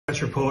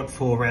Match report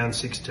for round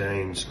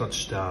 16.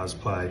 Scotch Stars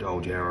played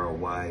Old Yarra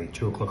away,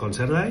 2 o'clock on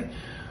Saturday.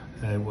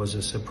 It was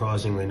a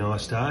surprisingly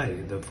nice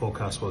day. The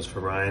forecast was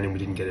for rain and we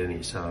didn't get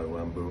any, so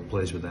we were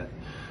pleased with that.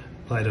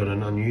 Played on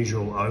an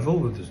unusual oval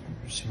with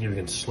a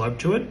significant slope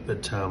to it,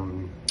 but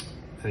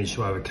managed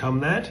to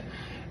overcome that.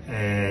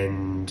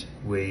 And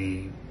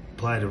we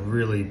played a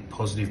really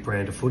positive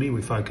brand of footy.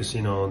 We focus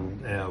in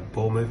on our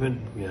ball movement,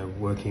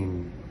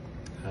 working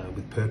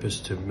with purpose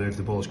to move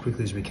the ball as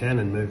quickly as we can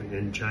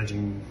and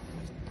changing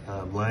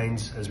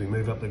lanes as we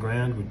move up the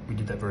ground. We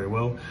did that very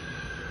well.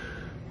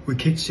 We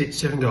kicked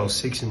 7 goals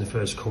 6 in the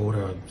first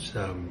quarter. It's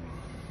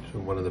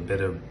one of the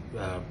better,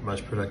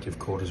 most productive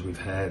quarters we've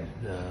had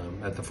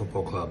at the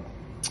football club,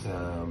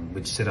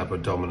 which set up a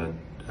dominant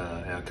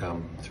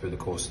outcome through the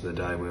course of the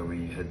day where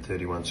we had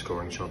 31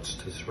 scoring shots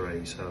to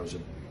 3. So it was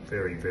a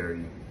very,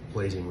 very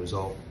pleasing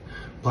result.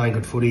 Playing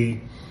good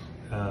footy.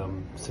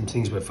 Some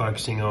things we're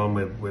focusing on.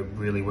 We're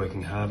really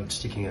working hard at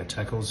sticking our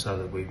tackles so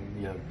that we,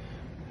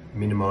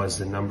 minimise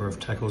the number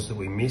of tackles that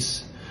we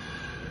miss.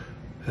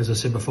 As I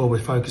said before, we're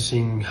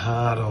focusing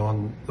hard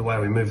on the way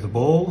we move the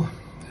ball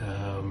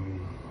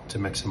to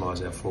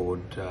maximise our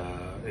forward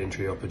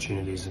entry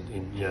opportunities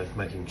and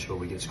making sure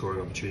we get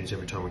scoring opportunities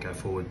every time we go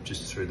forward,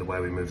 just through the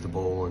way we move the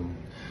ball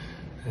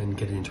and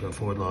get it into our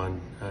forward line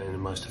in the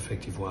most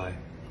effective way.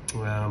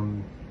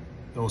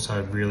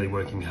 Also really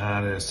working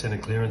hard at our centre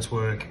clearance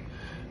work.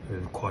 We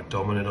were quite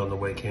dominant on the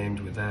weekend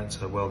with that,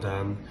 so well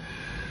done.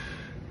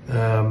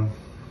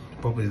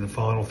 Probably the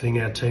final thing,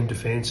 our team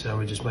defence.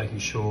 We're just making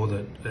sure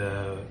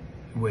that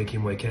week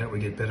in, week out, we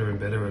get better and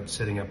better at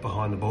setting up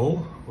behind the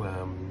ball,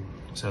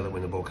 so that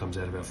when the ball comes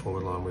out of our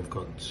forward line, we've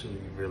got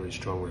really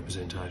strong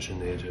representation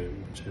there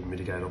to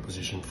mitigate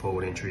opposition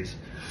forward entries.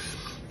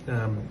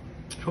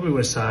 Probably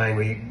worth saying,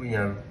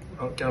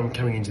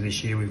 coming into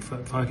this year, we've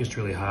focused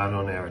really hard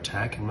on our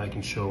attack and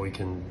making sure we're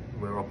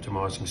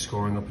optimising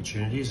scoring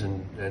opportunities,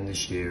 and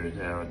this year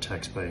our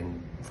attack's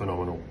been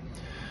phenomenal.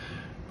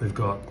 We've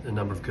got a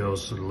number of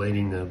girls sort of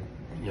leading the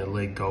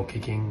league goal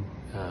kicking.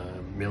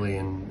 Millie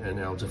and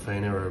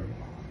Aldefina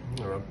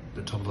are up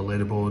the top of the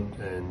leaderboard,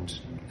 and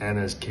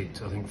Anna's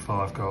kicked, I think,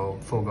 4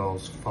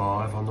 goals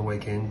 5 on the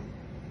weekend.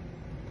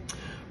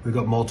 We've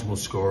got multiple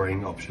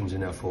scoring options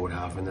in our forward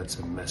half, and that's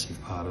a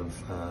massive part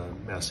of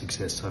our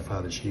success so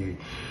far this year.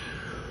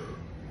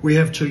 We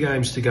have 2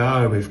 games to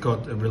go. We've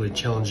got a really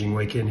challenging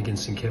weekend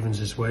against St Kevin's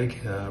this week.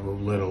 We'll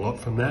learn a lot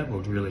from that.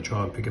 We'll really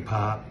try and pick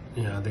apart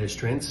their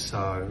strengths,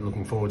 so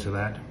looking forward to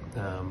that.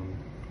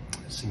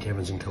 St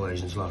Kevin's and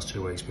Collegians last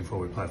 2 weeks before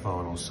we play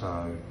finals,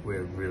 so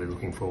we're really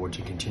looking forward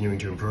to continuing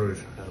to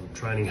improve,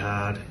 training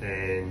hard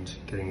and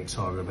getting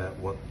excited about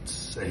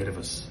what's ahead of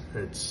us.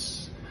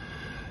 It's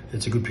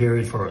a good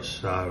period for us,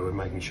 so we're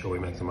making sure we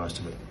make the most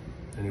of it.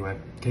 Anyway,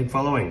 keep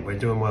following. We're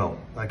doing well.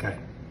 Okay.